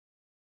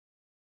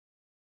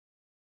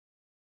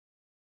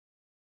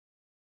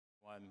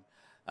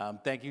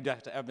Thank you,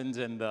 Dr. Evans,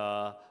 and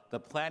the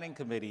Planning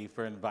Committee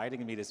for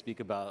inviting me to speak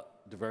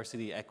about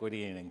diversity,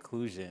 equity, and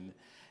inclusion.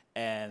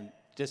 And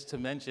just to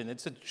mention,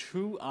 it's a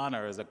true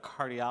honor as a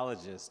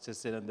cardiologist to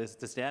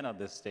stand on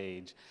this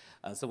stage,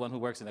 someone who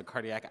works in a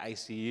cardiac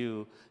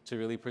ICU, to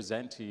really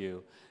present to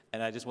you.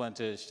 And I just wanted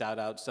to shout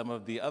out some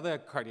of the other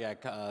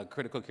cardiac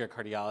critical care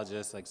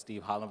cardiologists like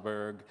Steve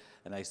Hollenberg,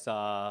 and I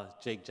saw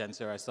Jake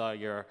Jenser. I saw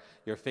your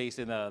face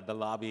in the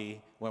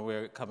lobby when we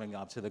were coming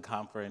up to the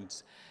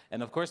conference.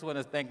 And of course, I want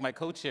to thank my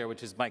co-chair,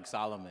 which is Mike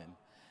Solomon.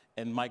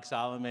 And Mike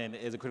Solomon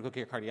is a critical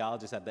care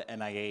cardiologist at the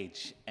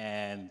NIH.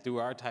 And through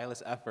our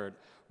tireless effort,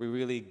 we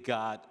really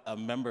got a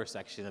member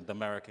section at the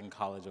American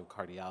College of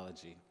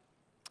Cardiology.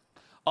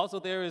 Also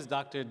there is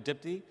Dr.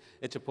 Dipti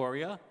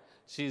Ichaporia.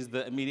 She's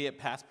the immediate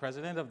past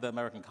president of the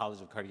American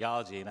College of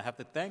Cardiology, and I have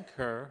to thank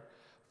her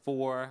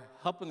for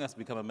helping us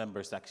become a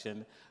member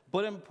section.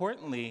 But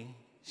importantly,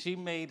 she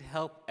made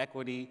health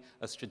equity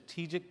a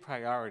strategic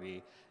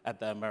priority at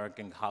the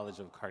American College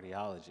of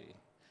Cardiology.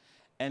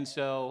 And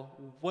so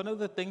one of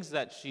the things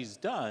that she's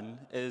done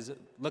is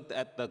looked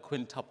at the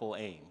quintuple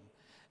aim.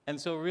 And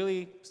so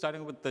really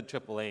starting with the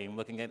triple aim,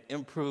 looking at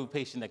improved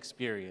patient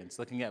experience,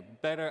 looking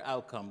at better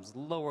outcomes,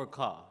 lower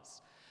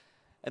costs,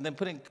 and then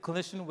putting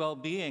clinician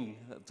well-being,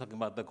 talking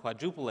about the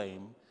quadruple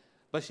aim.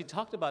 But she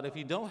talked about if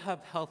you don't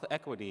have health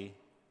equity,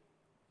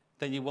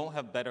 then you won't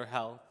have better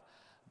health,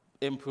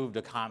 improved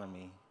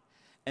economy.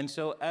 And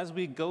so as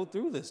we go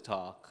through this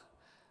talk,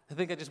 I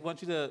think I just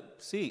want you to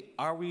see,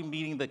 are we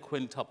meeting the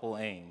quintuple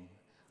aim?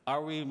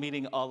 Are we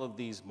meeting all of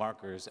these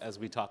markers as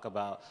we talk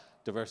about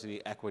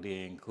diversity, equity,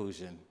 and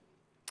inclusion?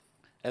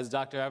 As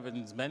Dr.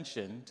 Evans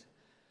mentioned,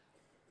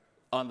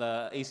 on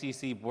the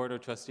ACC Board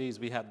of Trustees,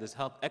 we have this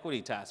Health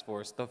Equity Task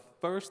Force. The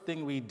first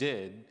thing we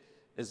did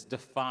is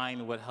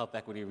define what health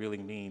equity really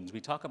means.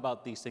 We talk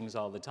about these things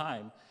all the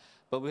time,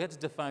 but we had to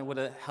define what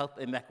a health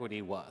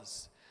inequity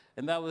was.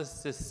 And that was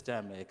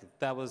systemic,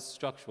 that was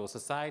structural,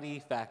 society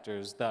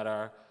factors that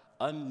are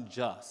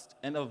unjust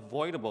and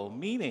avoidable,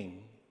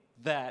 meaning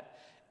that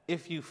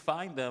if you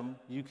find them,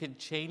 you can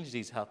change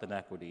these health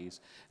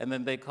inequities, and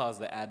then they cause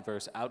the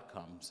adverse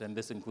outcomes. And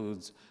this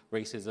includes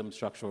racism,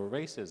 structural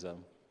racism.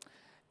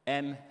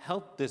 And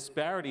health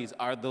disparities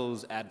are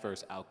those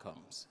adverse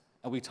outcomes.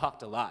 And we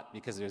talked a lot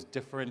because there's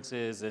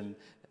differences in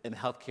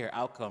healthcare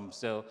outcomes.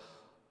 So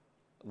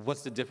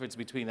what's the difference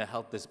between a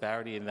health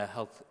disparity and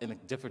the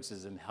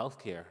differences in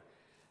healthcare?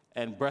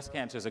 And breast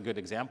cancer is a good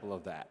example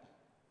of that.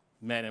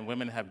 Men and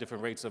women have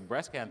different rates of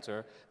breast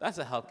cancer. That's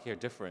a healthcare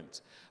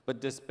difference. But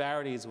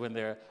disparities when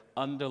there are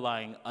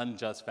underlying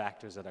unjust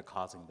factors that are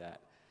causing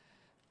that.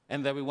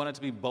 And that we wanted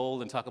to be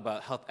bold and talk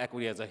about health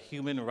equity as a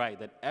human right,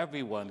 that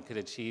everyone could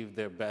achieve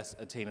their best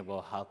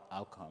attainable health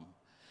outcome.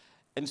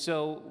 And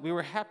so we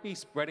were happy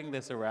spreading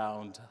this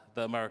around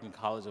the American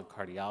College of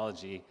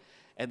Cardiology.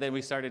 And then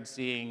we started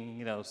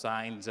seeing,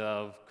 signs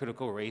of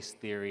critical race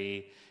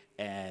theory,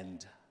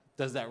 and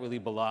does that really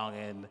belong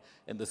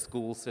in the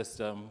school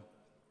system?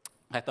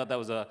 I thought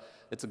that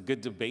it's a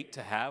good debate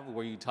to have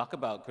where you talk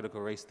about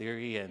critical race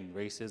theory and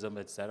racism,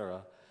 et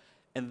cetera.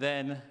 And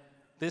then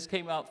this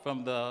came out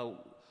from the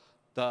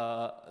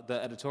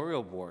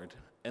editorial board,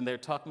 and they're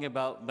talking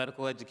about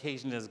medical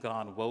education has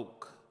gone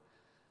woke,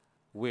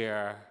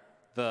 where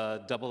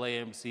the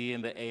AAMC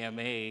and the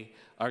AMA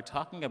are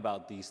talking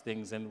about these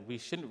things, and we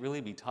shouldn't really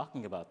be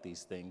talking about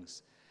these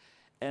things.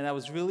 And I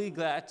was really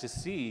glad to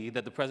see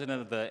that the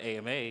president of the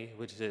AMA,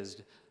 which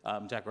is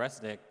Jack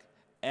Resnick,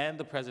 and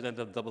the president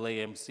of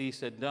AAMC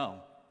said,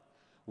 no,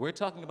 we're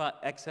talking about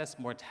excess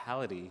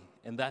mortality,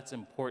 and that's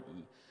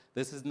important.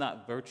 This is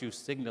not virtue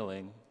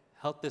signaling.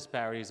 Health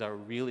disparities are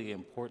really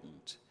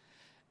important.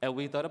 And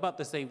we thought about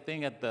the same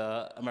thing at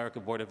the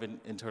American Board of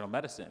Internal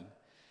Medicine.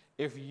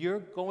 If you're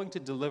going to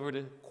deliver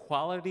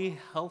quality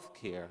health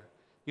care,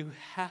 you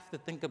have to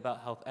think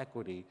about health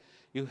equity.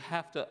 You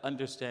have to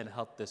understand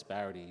health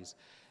disparities.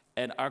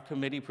 And our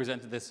committee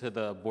presented this to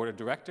the board of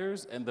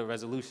directors, and the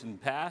resolution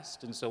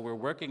passed. And so we're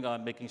working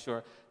on making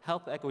sure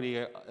health equity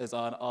is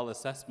on all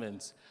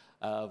assessments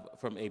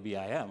from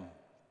ABIM.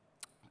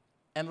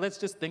 And let's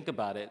just think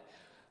about it.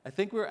 I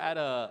think we're at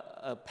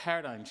a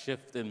paradigm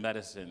shift in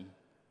medicine.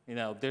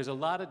 There's a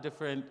lot of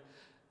different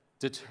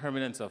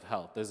determinants of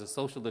health. There's the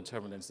social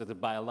determinants, there's the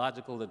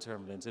biological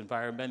determinants,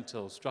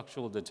 environmental,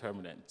 structural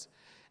determinants.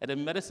 And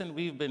in medicine,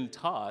 we've been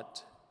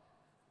taught,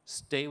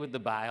 stay with the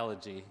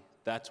biology.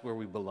 That's where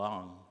we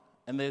belong.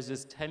 And there's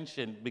this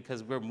tension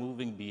because we're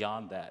moving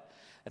beyond that.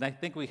 And I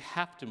think we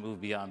have to move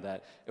beyond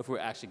that if we're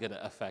actually going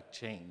to affect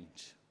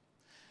change.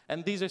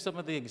 And these are some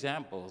of the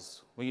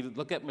examples. When you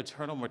look at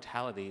maternal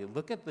mortality,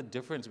 look at the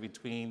difference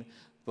between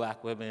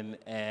Black women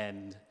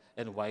and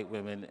white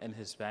women and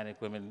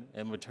Hispanic women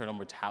and maternal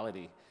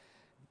mortality.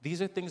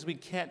 These are things we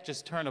can't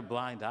just turn a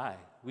blind eye.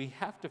 We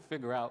have to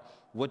figure out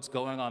what's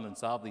going on and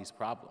solve these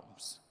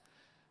problems.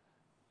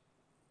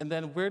 And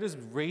then where does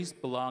race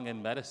belong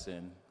in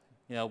medicine?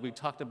 We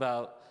talked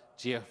about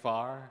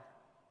GFR,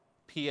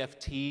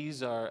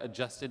 PFTs are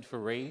adjusted for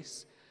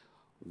race.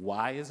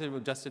 Why is it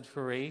adjusted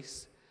for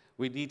race?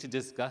 We need to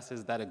discuss,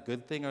 is that a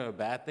good thing or a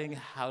bad thing?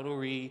 How do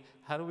we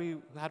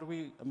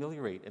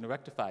ameliorate and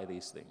rectify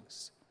these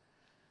things?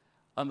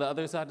 On the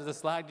other side of the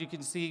slide, you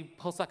can see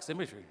pulse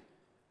oximetry.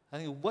 I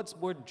think what's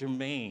more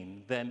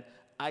germane than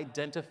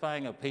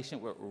identifying a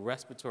patient with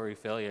respiratory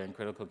failure in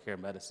critical care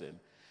medicine?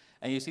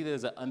 And you see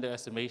there's an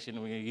underestimation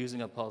when you're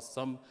using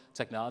some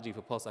technology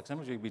for pulse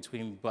oximetry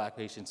between Black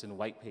patients and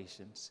white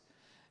patients.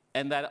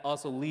 And that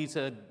also leads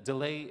to a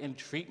delay in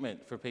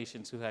treatment for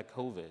patients who had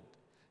COVID.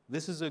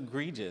 This is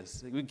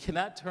egregious. We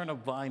cannot turn a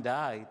blind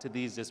eye to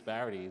these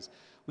disparities.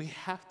 We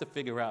have to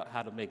figure out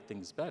how to make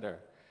things better.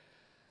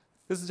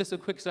 This is just a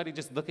quick study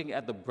just looking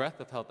at the breadth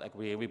of health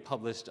equity, and we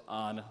published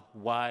on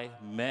why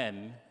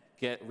men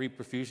get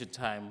reperfusion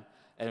time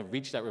and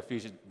reach that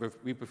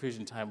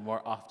reperfusion time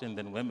more often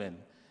than women.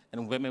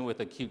 And women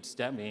with acute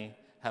STEMI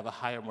have a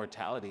higher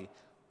mortality.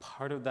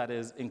 Part of that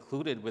is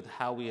included with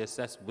how we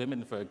assess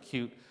women for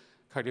acute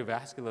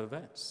cardiovascular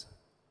events.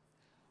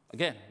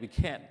 Again, we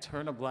can't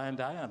turn a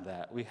blind eye on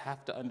that. We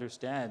have to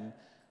understand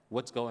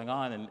what's going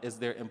on and is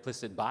there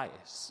implicit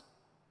bias.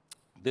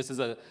 This is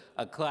a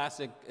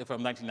classic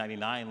from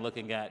 1999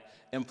 looking at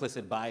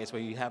implicit bias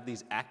where you have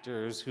these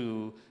actors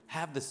who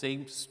have the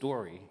same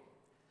story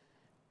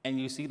and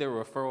you see their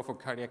referral for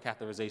cardiac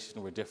catheterization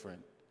were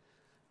different.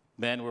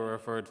 Men were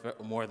referred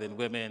more than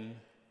women,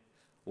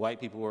 white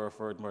people were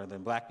referred more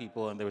than Black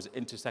people, and there was an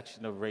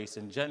intersection of race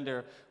and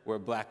gender where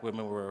Black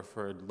women were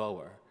referred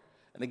lower.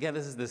 And again,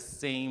 this is the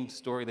same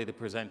story that they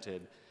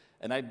presented.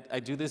 And I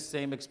do this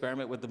same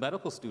experiment with the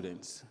medical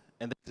students,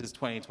 and this is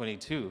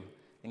 2022.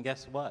 And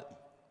guess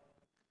what?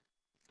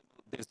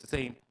 There's the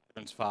same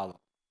patterns follow.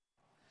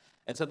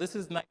 And so this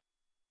is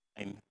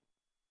 1999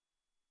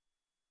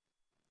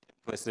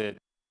 implicit.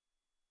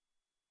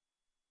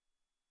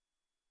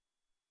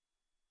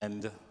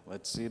 And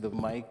let's see, the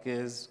mic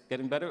is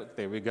getting better.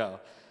 There we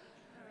go.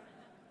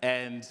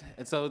 And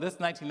so this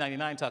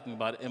 1999 talking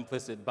about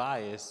implicit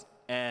bias,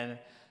 and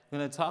I'm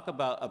going to talk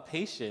about a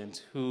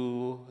patient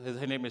who,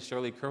 her name is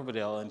Shirley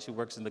Curvedale, and she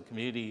works in the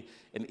community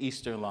in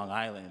Eastern Long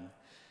Island.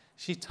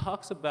 She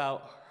talks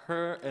about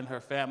her and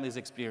her family's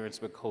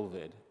experience with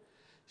COVID.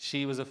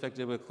 She was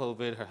affected with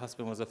COVID, her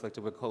husband was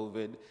afflicted with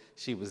COVID,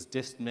 she was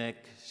dyspneic,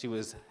 she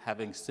was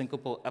having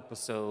syncopal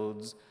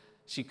episodes,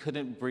 she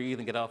couldn't breathe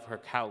and get off her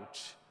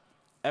couch.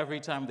 Every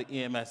time the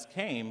EMS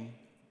came,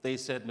 they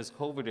said, Ms.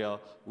 Coverdale,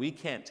 we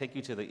can't take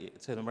you to the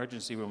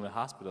emergency room in the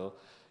hospital.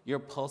 Your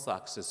pulse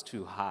ox is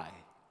too high.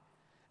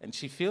 And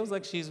she feels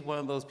like she's one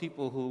of those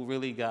people who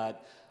really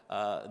got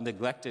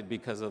neglected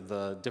because of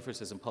the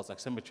differences in pulse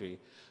oximetry.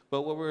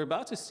 But what we're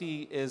about to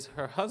see is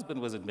her husband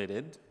was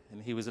admitted,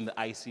 and he was in the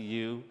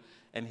ICU,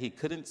 and he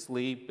couldn't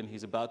sleep, and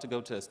he's about to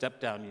go to a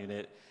step-down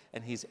unit,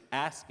 and he's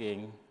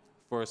asking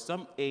for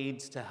some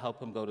aids to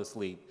help him go to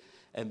sleep.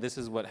 And this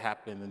is what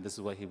happened, and this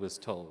is what he was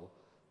told.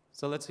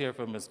 So let's hear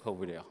from Ms.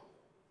 Coverdale.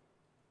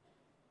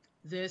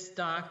 This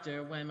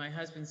doctor, when my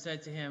husband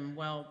said to him,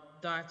 well,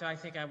 doctor, I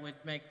think I would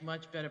make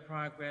much better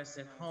progress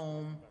at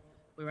home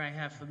where I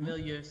have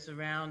familiar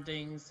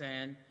surroundings,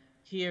 and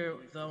here,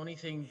 the only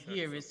thing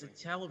here is the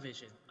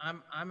television.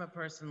 I'm a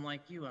person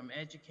like you. I'm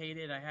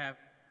educated. I have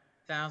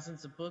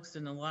thousands of books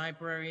in the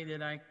library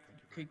that I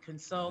could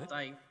consult.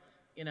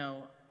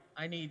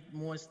 I need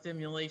more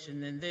stimulation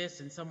than this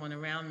and someone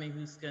around me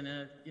who's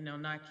gonna,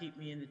 not keep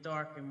me in the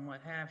dark and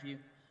what have you.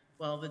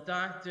 Well, the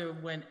doctor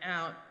went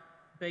out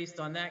based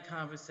on that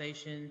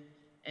conversation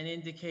and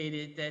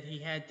indicated that he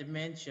had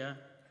dementia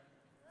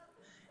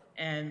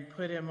and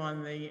put him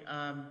on the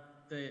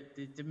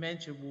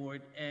dementia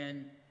ward.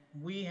 And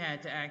we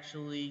had to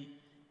actually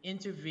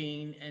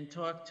intervene and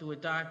talk to a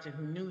doctor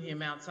who knew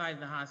him outside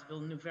the hospital,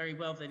 knew very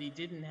well that he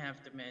didn't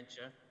have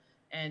dementia,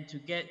 and to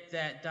get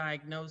that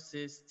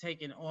diagnosis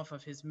taken off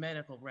of his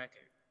medical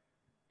record.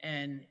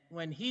 And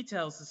when he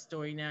tells the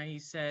story now, he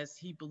says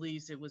he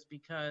believes it was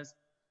because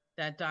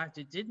that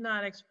doctor did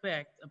not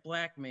expect a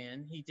Black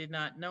man. He did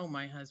not know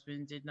my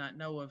husband, did not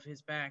know of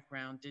his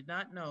background, did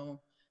not know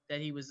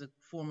that he was a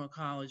former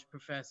college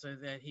professor,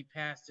 that he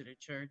pastored a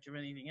church or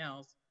anything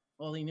else.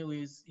 All he knew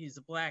is he's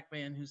a Black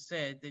man who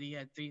said that he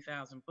had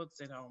 3,000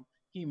 books at home.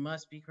 He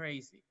must be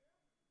crazy.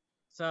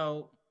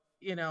 So,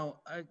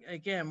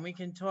 again, we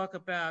can talk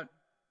about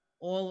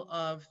all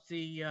of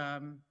the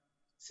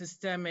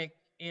systemic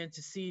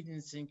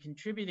antecedents and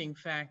contributing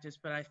factors,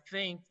 but I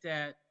think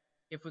that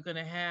if we're going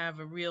to have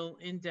a real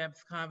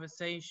in-depth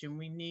conversation,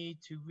 we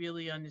need to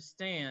really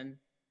understand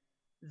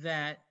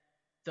that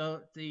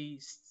the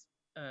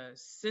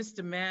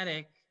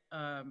systematic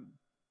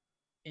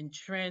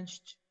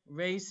entrenched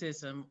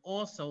racism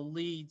also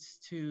leads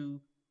to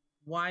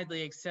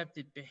widely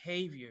accepted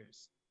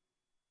behaviors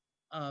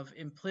of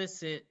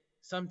implicit,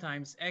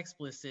 sometimes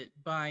explicit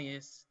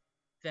bias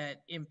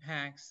that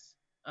impacts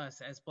us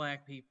as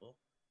Black people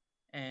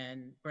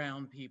and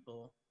brown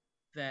people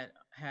that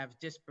have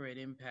disparate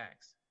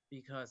impacts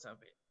because of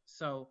it.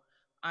 So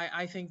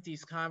I think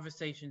these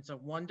conversations are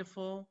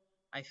wonderful.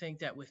 I think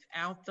that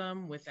without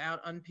them,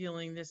 without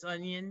unpeeling this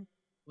onion,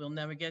 we'll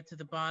never get to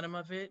the bottom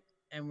of it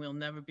and we'll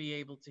never be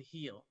able to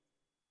heal.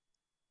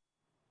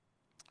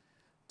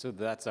 So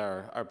that's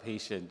our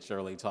patient,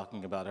 Shirley,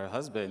 talking about her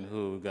husband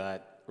who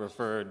got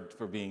referred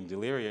for being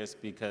delirious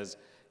because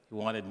he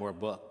wanted more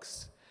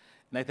books.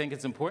 And I think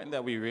it's important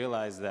that we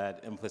realize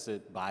that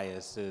implicit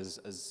bias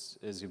is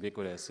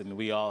ubiquitous, and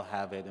we all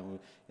have it,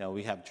 and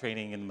we have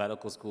training in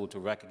medical school to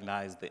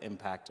recognize the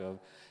impact of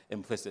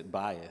implicit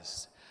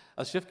bias.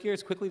 I'll shift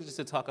gears quickly just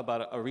to talk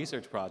about a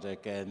research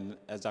project, and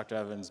as Dr.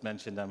 Evans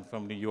mentioned, I'm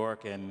from New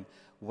York, and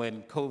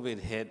when COVID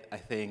hit, I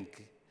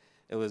think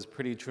it was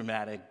pretty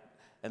traumatic.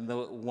 And the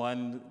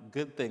one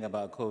good thing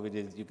about COVID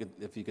is,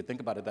 if you could think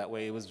about it that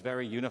way, it was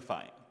very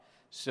unifying.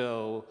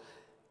 So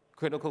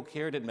critical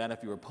care didn't matter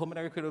if you were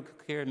pulmonary critical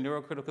care,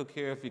 neurocritical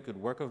care, if you could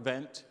work a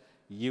vent,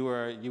 you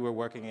were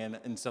working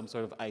in some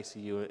sort of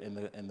ICU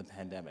in the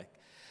pandemic.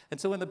 And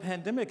so when the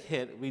pandemic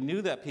hit, we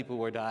knew that people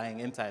were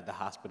dying inside the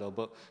hospital,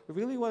 but we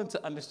really wanted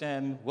to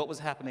understand what was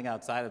happening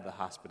outside of the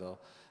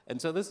hospital.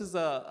 And so this is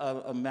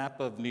a map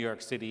of New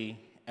York City,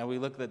 and we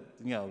looked at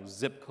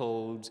zip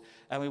codes,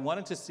 and we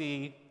wanted to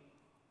see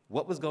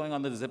what was going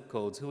on in the zip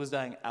codes, who was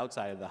dying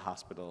outside of the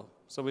hospital.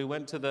 So we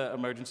went to the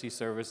emergency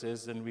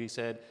services and we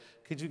said,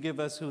 could you give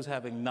us who's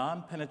having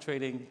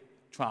non-penetrating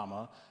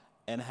trauma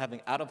and having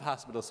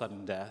out-of-hospital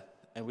sudden death?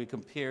 And we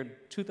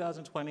compared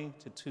 2020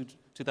 to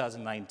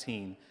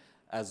 2019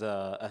 as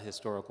a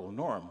historical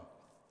norm.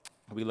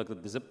 We looked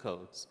at the zip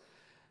codes.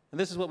 And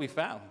this is what we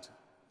found.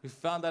 We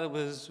found that it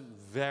was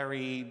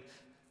very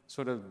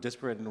sort of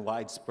disparate and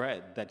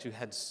widespread, that you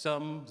had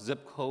some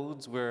zip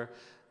codes where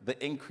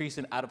the increase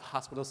in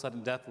out-of-hospital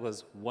sudden death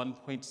was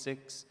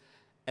 1.6,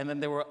 and then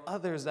there were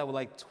others that were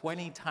like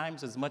 20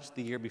 times as much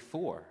the year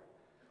before.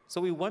 So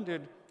we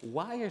wondered,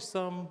 why are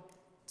some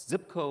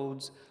zip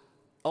codes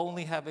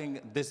only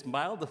having this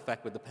mild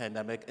effect with the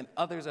pandemic, and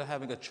others are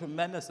having a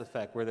tremendous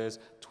effect where there's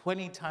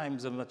 20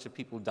 times as much of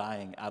people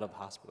dying out of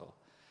hospital?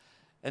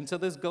 And so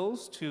this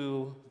goes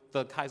to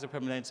the Kaiser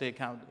Permanente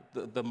account,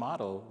 the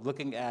model,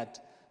 looking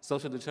at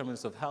social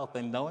determinants of health,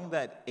 and knowing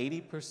that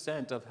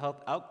 80% of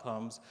health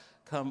outcomes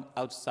come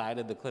outside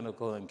of the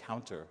clinical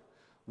encounter,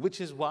 which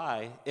is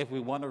why, if we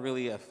want to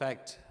really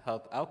affect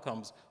health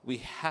outcomes, we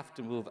have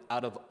to move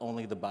out of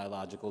only the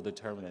biological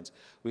determinants.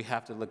 We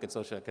have to look at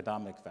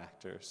socioeconomic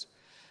factors.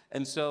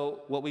 And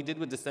so what we did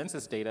with the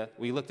census data,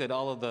 we looked at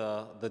all of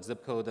the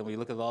zip code, and we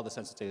looked at all the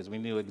census data. We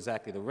knew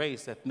exactly the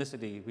race,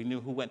 ethnicity, we knew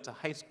who went to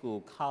high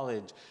school,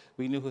 college,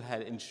 we knew who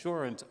had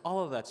insurance, all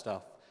of that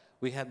stuff.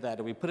 We had that,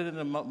 and we put it in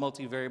a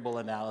multivariable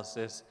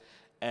analysis,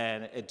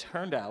 and it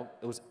turned out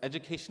it was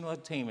educational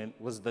attainment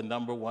was the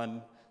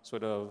 #1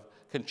 sort of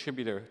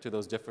contributor to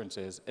those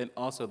differences, and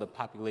also the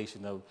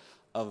population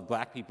of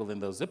Black people in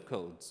those zip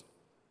codes.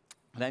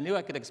 And I knew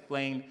I could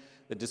explain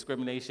the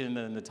discrimination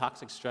and the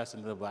toxic stress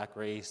in the Black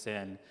race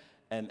and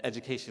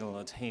educational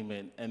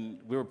attainment, and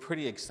we were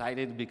pretty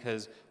excited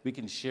because we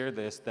can share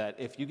this, that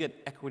if you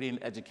get equity in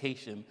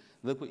education,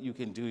 look what you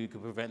can do, you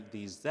can prevent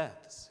these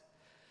deaths.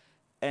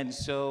 And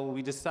so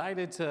we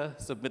decided to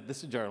submit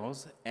this to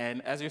journals,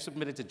 and as you're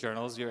submitted to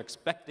journals, you're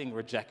expecting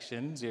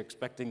rejections, you're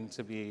expecting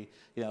to be,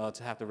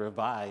 to have to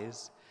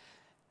revise.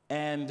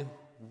 And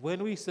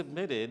when we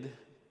submitted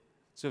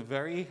to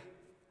very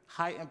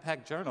high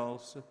impact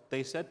journals,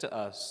 they said to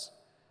us,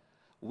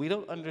 we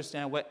don't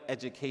understand what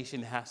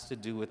education has to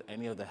do with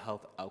any of the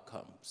health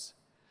outcomes.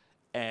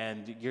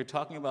 And you're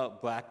talking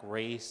about Black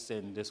race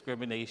and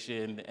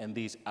discrimination and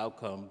these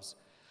outcomes.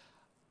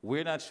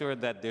 We're not sure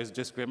that there's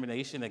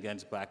discrimination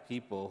against Black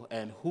people,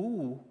 and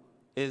who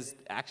is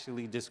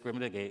actually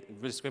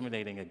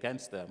discriminating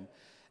against them.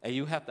 And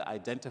you have to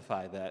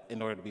identify that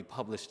in order to be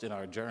published in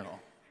our journal.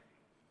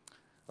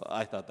 Well,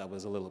 I thought that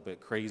was a little bit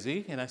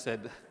crazy, and I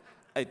said,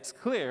 it's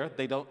clear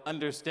they don't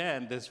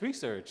understand this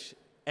research.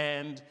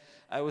 And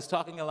I was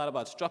talking a lot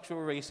about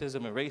structural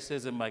racism and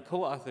racism. My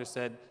co-author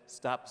said,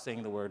 stop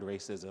saying the word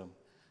racism.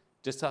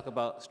 Just talk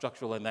about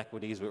structural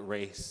inequities with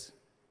race.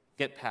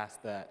 Get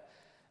past that.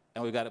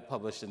 And we got it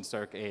published in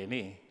Circ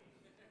A&E.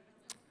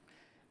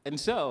 And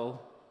so,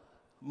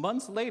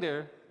 months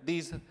later,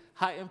 these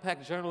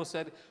high-impact journals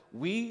said,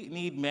 we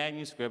need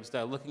manuscripts that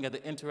are looking at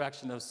the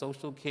interaction of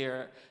social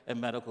care and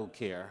medical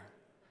care.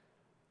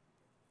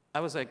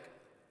 I was like,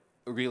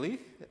 really?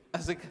 I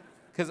was like,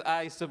 because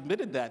I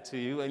submitted that to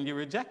you and you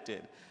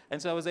rejected.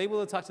 And so I was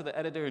able to talk to the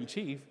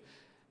editor-in-chief,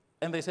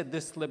 and they said,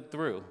 this slipped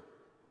through.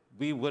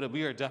 We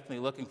are definitely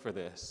looking for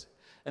this.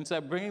 And so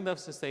I'm bringing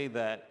this to say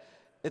that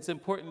it's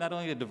important not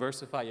only to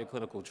diversify your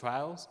clinical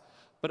trials,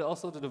 but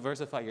also to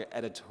diversify your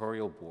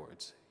editorial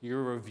boards,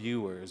 your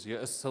reviewers, your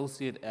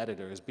associate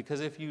editors,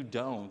 because if you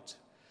don't,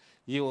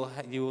 you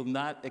will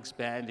not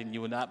expand and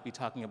you will not be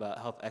talking about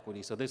health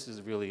equity, so this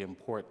is really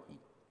important.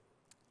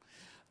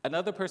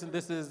 Another person,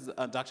 this is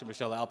Dr.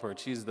 Michelle Alpert.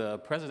 She's the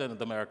president of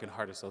the American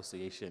Heart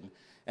Association,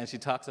 and she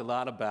talks a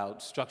lot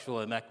about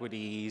structural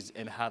inequities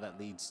and how that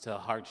leads to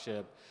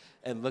hardship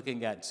and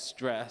looking at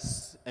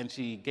stress. And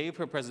she gave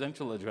her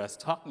presidential address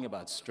talking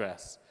about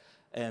stress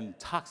and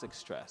toxic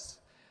stress.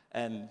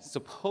 And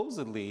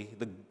supposedly,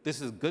 this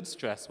is good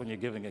stress when you're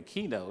giving a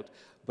keynote,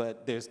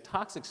 but there's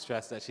toxic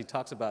stress that she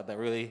talks about that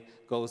really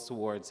goes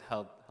towards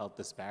health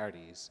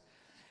disparities.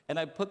 And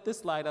I put this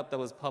slide up that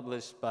was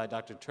published by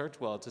Dr.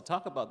 Churchwell to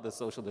talk about the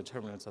social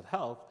determinants of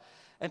health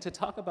and to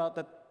talk about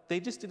that they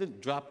just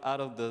didn't drop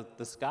out of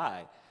the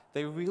sky.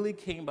 They really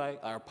came by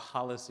our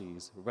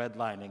policies,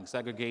 redlining,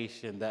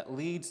 segregation, that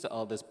leads to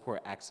all this poor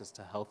access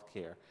to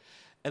healthcare.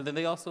 And then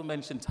they also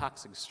mentioned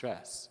toxic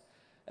stress.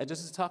 And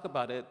just to talk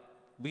about it,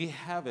 we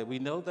have it. We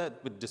know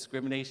that with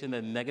discrimination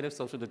and negative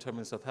social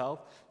determinants of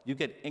health, you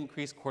get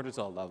increased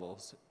cortisol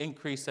levels,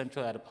 increased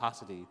central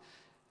adiposity,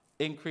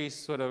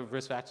 increased sort of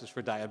risk factors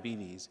for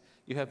diabetes.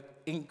 You have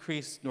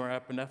increased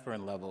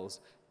norepinephrine levels,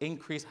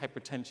 increased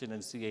hypertension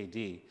and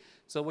CAD.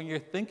 So when you're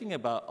thinking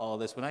about all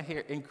this, when I hear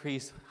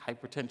increased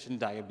hypertension,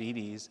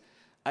 diabetes,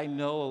 I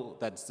know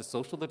that's the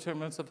social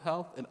determinants of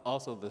health and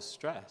also the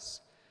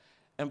stress.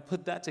 And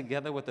put that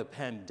together with a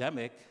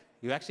pandemic,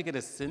 you actually get a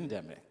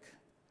syndemic.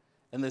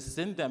 And the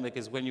syndemic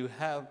is when you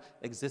have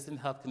existing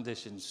health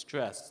conditions,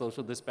 stress,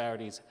 social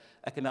disparities,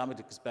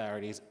 economic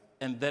disparities,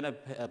 and then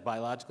a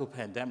biological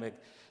pandemic,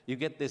 you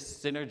get this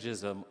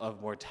synergism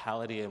of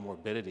mortality and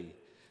morbidity,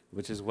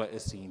 which is what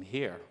is seen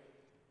here.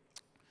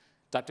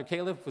 Dr.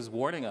 Caleb was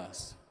warning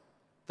us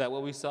that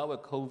what we saw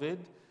with COVID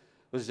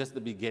was just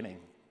the beginning.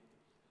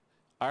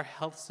 Our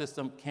health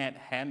system can't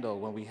handle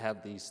when we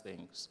have these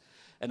things.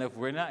 And if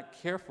we're not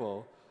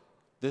careful,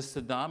 this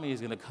tsunami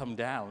is gonna come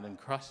down and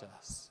crush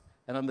us.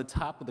 And on the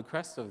top of the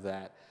crest of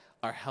that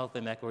are health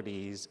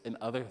inequities and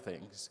other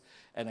things.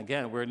 And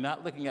again, we're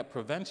not looking at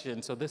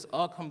prevention, so this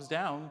all comes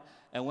down,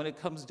 and when it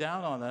comes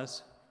down on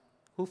us,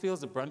 who feels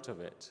the brunt of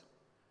it?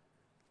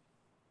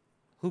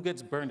 Who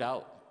gets burned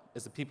out?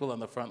 Is the people on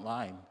the front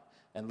line.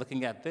 And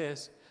looking at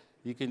this,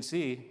 you can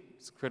see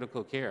it's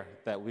critical care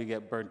that we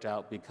get burnt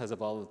out because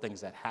of all the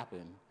things that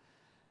happen.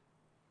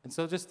 And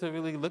so just to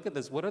really look at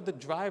this, what are the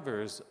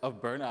drivers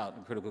of burnout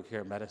in critical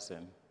care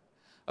medicine?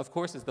 Of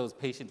course, it's those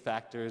patient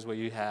factors where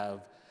you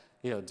have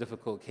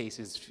difficult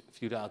cases,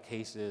 futile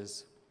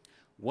cases.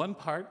 One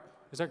part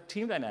is our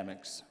team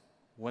dynamics.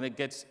 When it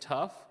gets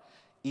tough,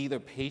 either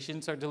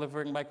patients are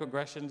delivering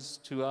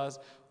microaggressions to us,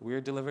 we're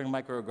delivering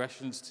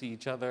microaggressions to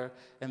each other,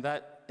 and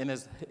that in an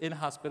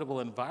inhospitable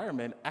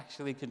environment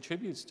actually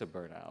contributes to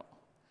burnout.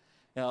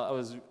 I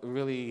was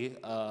really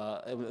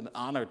it was an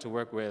honor to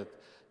work with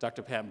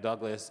Dr. Pam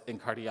Douglas in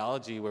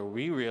cardiology, where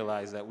we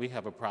realized that we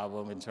have a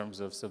problem in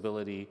terms of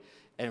civility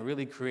and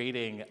really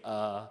creating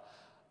a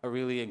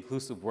really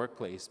inclusive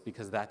workplace,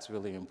 because that's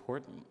really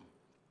important.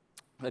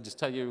 I'll just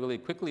tell you really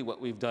quickly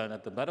what we've done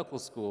at the medical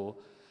school.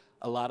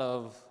 A lot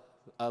of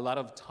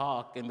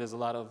talk, and there's a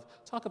lot of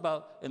talk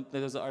about, and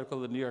there's an article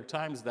in the New York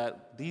Times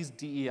that these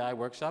DEI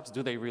workshops,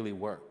 do they really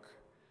work?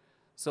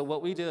 So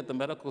what we did at the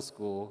medical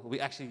school, we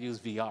actually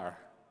used VR.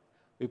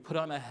 We put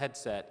on a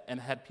headset and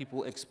had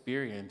people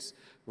experience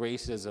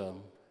racism,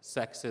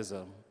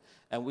 sexism,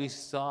 and we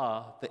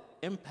saw the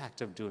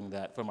impact of doing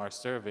that from our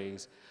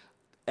surveys.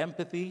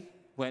 Empathy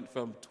went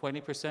from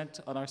 20%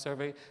 on our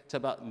survey to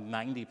about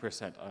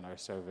 90% on our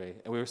survey.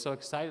 And we were so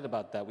excited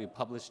about that, we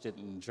published it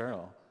in the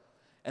journal.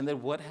 And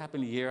then what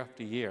happened year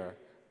after year?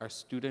 Our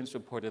students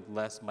reported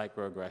less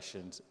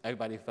microaggressions.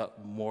 Everybody felt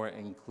more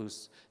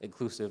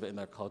inclusive in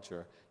their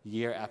culture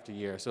year after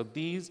year. So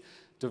these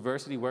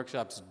diversity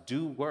workshops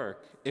do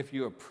work if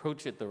you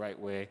approach it the right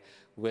way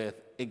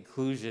with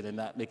inclusion and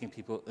not making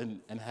people,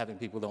 and having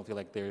people don't feel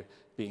like they're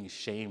being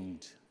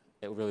shamed.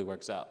 It really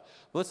works out.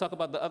 But let's talk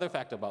about the other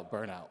factor about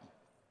burnout.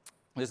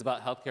 It's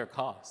about healthcare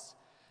costs.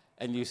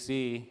 And you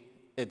see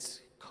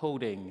it's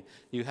coding.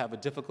 You have a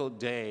difficult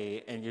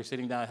day and you're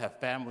sitting down and have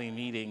family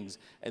meetings,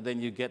 and then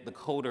you get the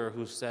coder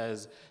who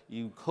says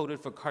you coded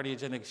for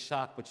cardiogenic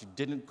shock, but you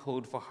didn't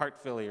code for heart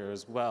failure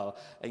as well,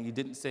 and you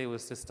didn't say it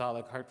was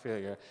systolic heart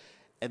failure.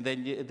 And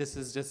then this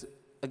is just,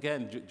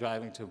 again,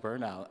 driving to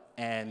burnout.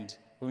 And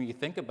when you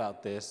think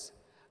about this,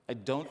 I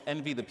don't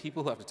envy the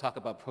people who have to talk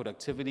about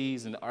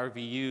productivities and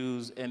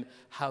RVUs and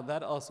how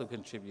that also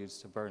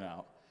contributes to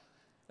burnout.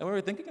 And when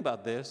we're thinking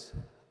about this,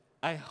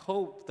 I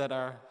hope that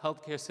our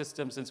healthcare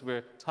system, since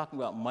we're talking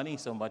about money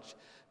so much,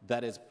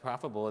 that it's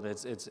profitable and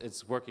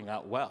it's working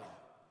out well.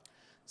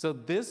 So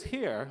this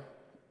here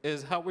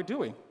is how we're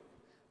doing.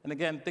 And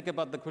again, think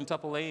about the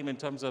quintuple aim in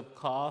terms of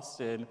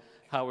cost and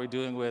how we're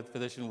doing with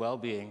physician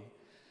well-being.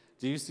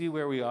 Do you see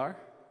where we are?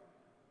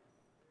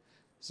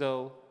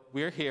 So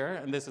we're here,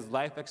 and this is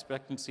life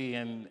expectancy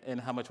and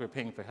how much we're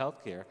paying for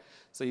healthcare.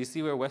 So you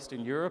see where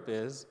Western Europe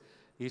is,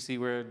 you see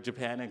where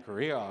Japan and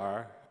Korea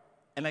are,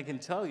 and I can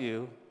tell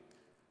you,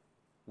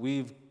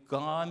 we've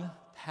gone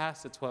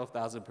past the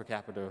 12,000 per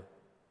capita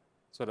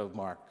sort of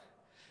mark,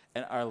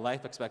 and our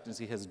life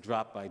expectancy has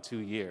dropped by 2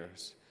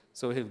 years.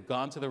 So we have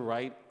gone to the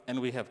right, and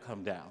we have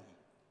come down.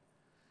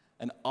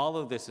 And all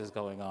of this is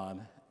going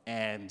on,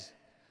 and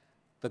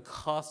the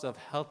cost of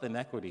health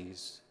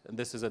inequities, and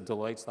this is a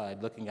Deloitte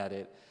slide looking at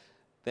it,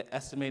 they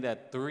estimate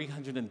at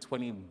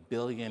 $320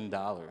 billion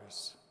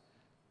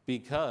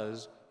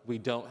because we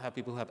don't have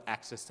people who have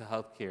access to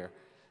health care.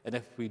 And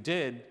if we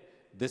did,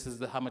 this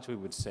is how much we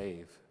would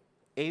save.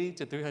 $80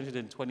 to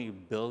 $320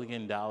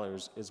 billion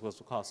is what's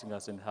costing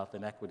us in health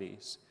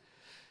inequities.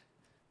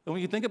 And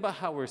when you think about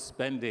how we're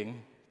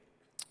spending,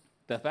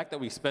 the fact that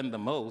we spend the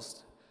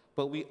most,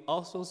 but we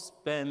also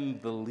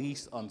spend the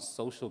least on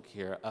social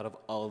care out of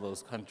all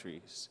those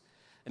countries.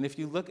 And if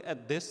you look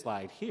at this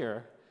slide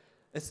here,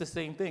 it's the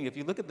same thing. If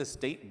you look at the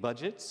state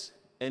budgets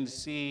and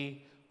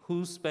see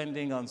who's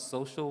spending on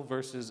social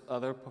versus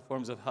other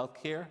forms of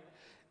healthcare,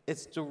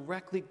 it's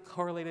directly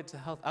correlated to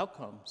health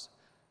outcomes.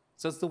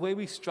 So it's the way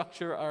we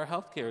structure our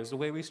healthcare, it's the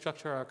way we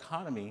structure our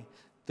economy.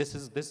 This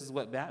is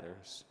what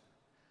matters.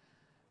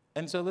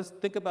 And so let's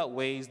think about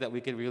ways that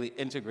we can really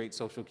integrate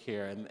social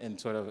care in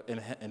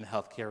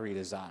healthcare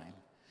redesign.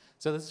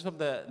 So this is from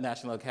the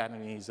National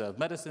Academies of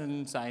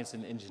Medicine, Science,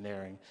 and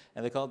Engineering,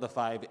 and they call it the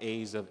 5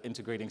 A's of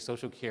integrating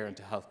social care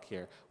into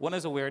healthcare. One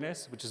is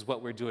awareness, which is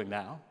what we're doing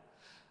now.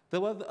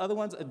 The other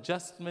one's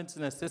adjustments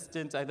and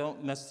assistance. I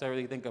don't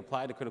necessarily think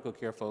apply to critical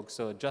care folks.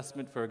 So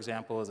adjustment, for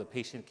example, is a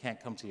patient can't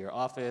come to your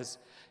office,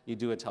 you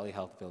do a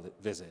telehealth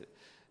visit.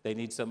 They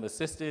need some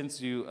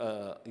assistance, you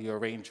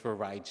arrange for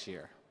ride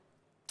share.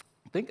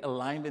 I think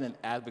alignment and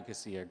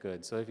advocacy are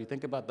good. So if you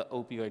think about the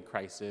opioid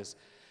crisis,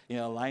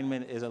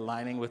 alignment is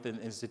aligning with an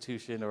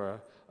institution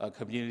or a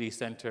community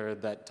center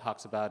that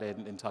talks about it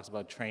and talks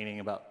about training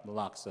about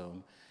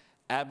naloxone.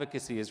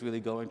 Advocacy is really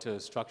going to a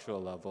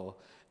structural level.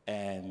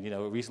 And it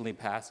recently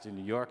passed in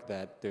New York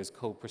that there's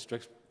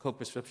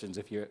co-prescriptions.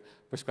 If you're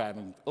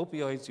prescribing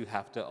opioids, you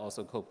have to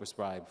also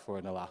co-prescribe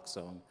for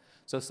naloxone.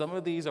 So some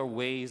of these are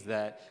ways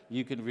that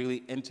you can really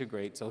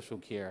integrate social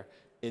care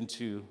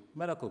into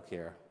medical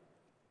care.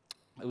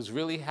 I was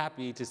really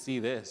happy to see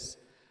this,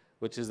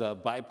 which is a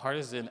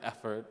bipartisan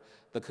effort,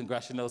 the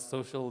Congressional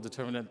Social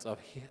Determinants of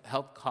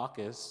Health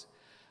Caucus.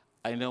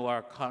 I know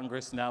our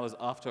Congress now is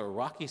off to a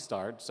rocky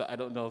start, so I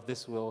don't know if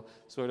this will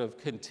sort of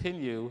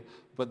continue,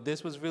 but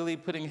this was really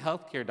putting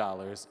healthcare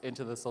dollars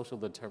into the social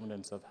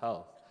determinants of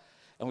health.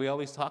 And we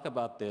always talk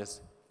about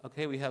this,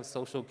 okay, we have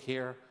social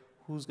care,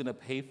 who's gonna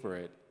pay for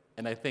it?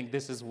 And I think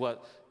this is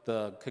what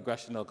the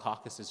Congressional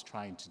Caucus is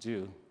trying to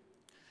do.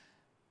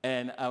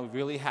 And I'm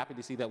really happy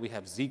to see that we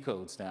have Z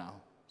codes now.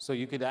 So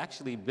you could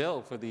actually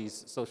bill for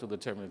these social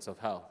determinants of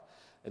health.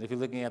 And if you're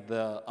looking at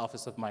the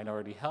Office of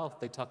Minority Health,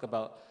 they talk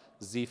about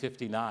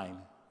Z59,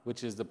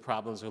 which is the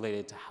problems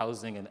related to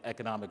housing and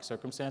economic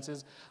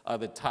circumstances, are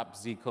the top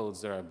Z codes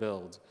that are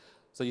billed.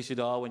 So you should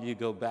all, when you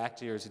go back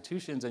to your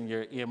institutions and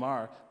your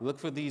EMR, look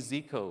for these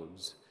Z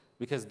codes,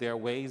 because there are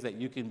ways that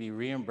you can be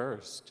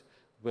reimbursed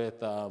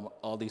with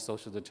all these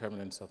social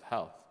determinants of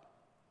health.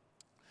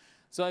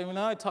 So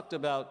I talked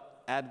about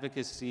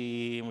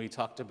advocacy, and we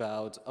talked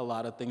about a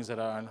lot of things that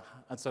are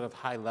on sort of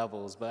high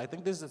levels, but I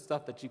think this is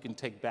stuff that you can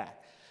take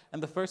back.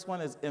 And the first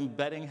one is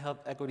embedding health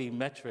equity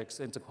metrics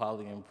into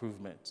quality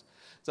improvement.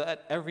 So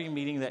at every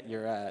meeting that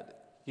you're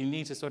at, you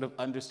need to sort of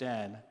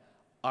understand,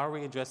 are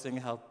we addressing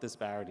health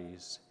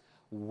disparities?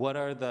 What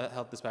are the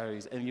health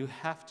disparities? And you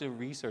have to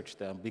research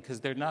them, because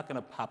they're not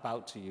gonna pop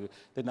out to you.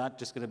 They're not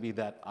just gonna be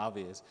that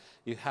obvious.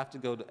 You have to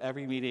go to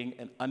every meeting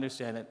and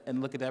understand it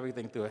and look at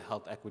everything through a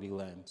health equity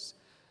lens.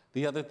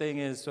 The other thing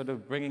is sort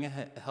of bringing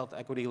a health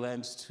equity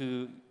lens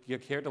to your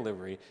care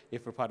delivery.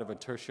 If you're part of a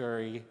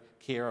tertiary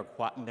care or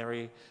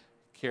quaternary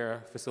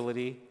care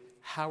facility,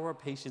 how are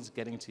patients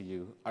getting to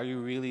you? Are you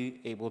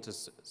really able to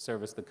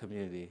service the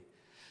community?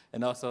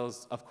 And also,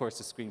 of course,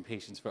 to screen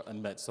patients for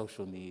unmet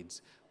social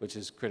needs, which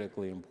is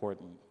critically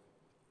important.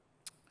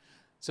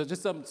 So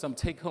just some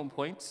take-home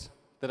points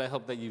that I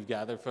hope that you've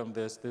gathered from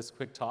this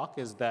quick talk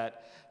is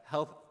that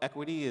health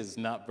equity is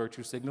not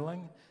virtue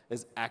signaling,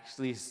 it's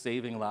actually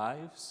saving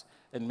lives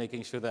and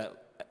making sure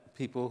that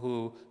people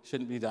who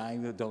shouldn't be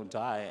dying don't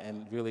die,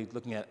 and really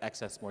looking at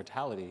excess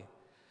mortality.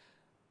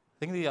 I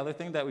think the other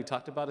thing that we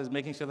talked about is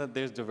making sure that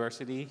there's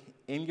diversity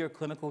in your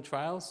clinical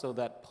trials, so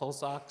that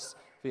pulse ox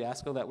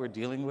fiasco that we're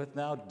dealing with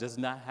now does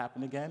not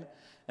happen again,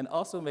 and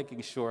also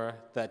making sure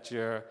that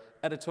your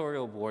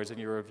editorial boards and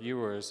your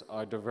reviewers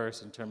are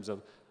diverse in terms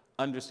of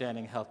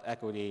understanding health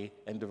equity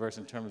and diverse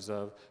in terms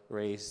of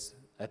race,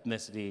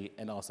 ethnicity,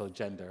 and also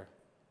gender.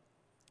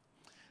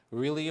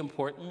 Really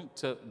important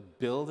to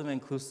build an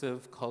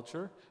inclusive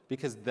culture,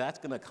 because that's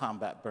gonna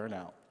combat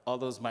burnout. All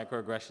those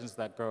microaggressions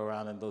that go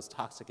around in those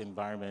toxic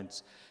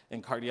environments.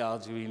 In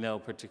cardiology, we know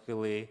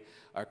particularly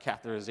our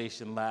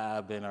catheterization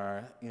lab and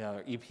our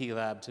EP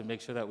lab, to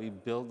make sure that we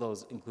build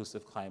those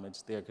inclusive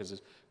climates there, because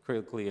it's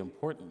critically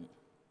important.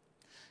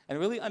 And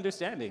really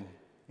understanding,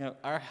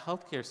 our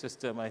healthcare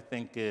system, I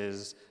think,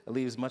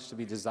 leaves much to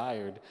be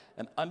desired,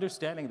 and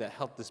understanding that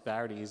health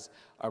disparities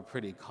are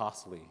pretty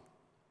costly.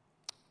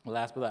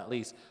 Last but not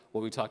least,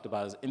 what we talked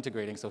about is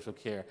integrating social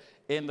care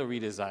in the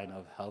redesign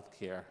of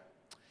healthcare.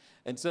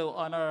 And so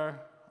on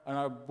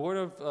our Board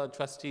of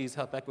Trustees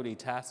Health Equity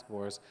Task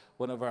Force,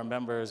 one of our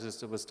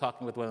members was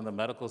talking with one of the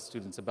medical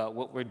students about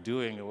what we're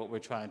doing and what we're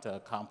trying to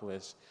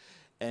accomplish.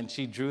 And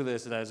she drew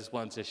this, and I just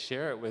wanted to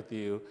share it with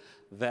you,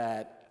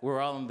 that we're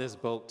all in this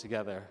boat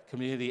together,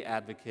 community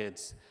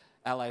advocates,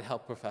 allied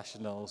health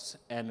professionals,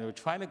 and we're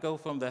trying to go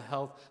from the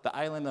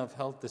island of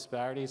health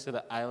disparities to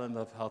the island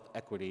of health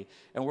equity.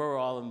 And we're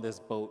all in this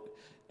boat,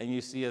 and you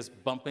see us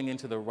bumping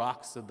into the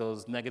rocks of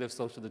those negative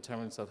social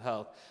determinants of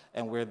health,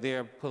 and we're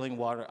there pulling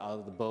water out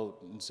of the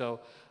boat. And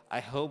so I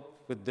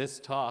hope with this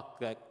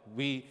talk that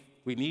we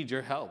need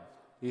your help.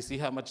 You see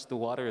how much the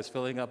water is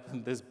filling up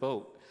in this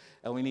boat.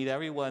 And we need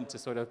everyone to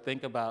sort of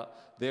think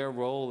about their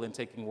role in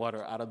taking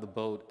water out of the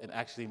boat and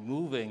actually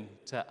moving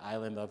to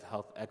island of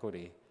health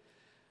equity.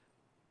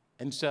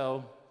 And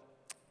so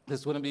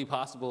this wouldn't be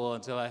possible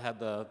until I had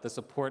the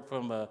support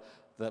from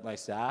my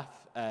staff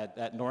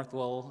at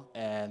Northwell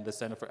and the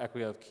Center for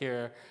Equity of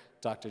Care,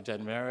 Dr.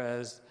 Jen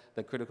Merez,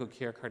 the critical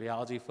care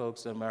cardiology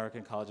folks, the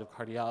American College of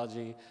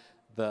Cardiology,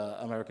 the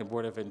American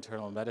Board of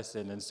Internal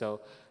Medicine. And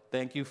so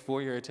thank you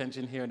for your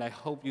attention here, and I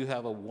hope you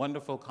have a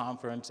wonderful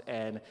conference,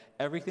 and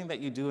everything that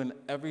you do in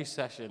every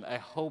session, I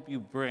hope you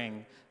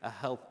bring a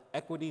health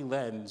equity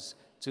lens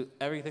to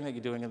everything that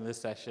you're doing in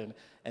this session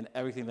and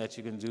everything that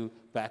you can do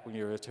back when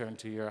you return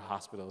to your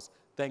hospitals.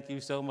 Thank you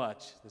so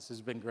much. This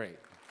has been great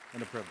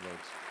and a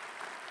privilege.